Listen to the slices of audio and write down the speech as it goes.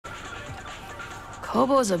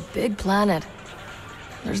Kobo's a big planet.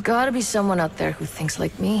 There's gotta be someone out there who thinks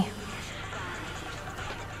like me.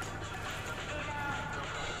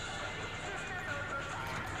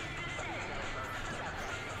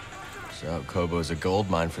 So, Kobo's a gold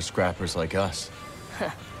mine for scrappers like us.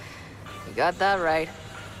 You got that right.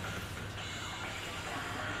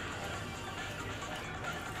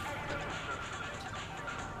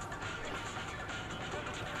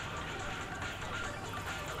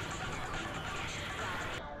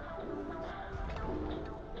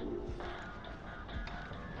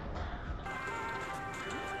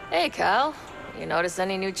 Hey, Cal. You notice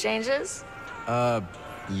any new changes?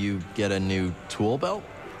 You get a new tool belt?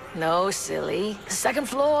 No, silly. The second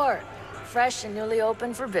floor. Fresh and newly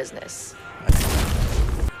open for business.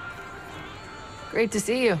 Great to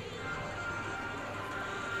see you.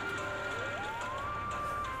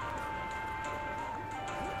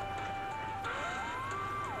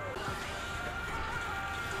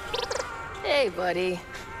 Hey, buddy.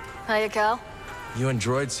 Hiya, Cal. You and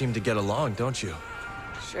droids seem to get along, don't you?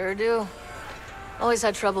 Sure do. Always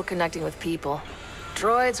had trouble connecting with people.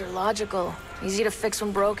 Droids are logical, easy to fix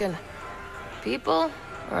when broken. People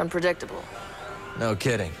are unpredictable. No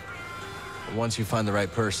kidding. But once you find the right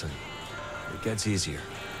person, it gets easier.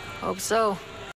 Hope so.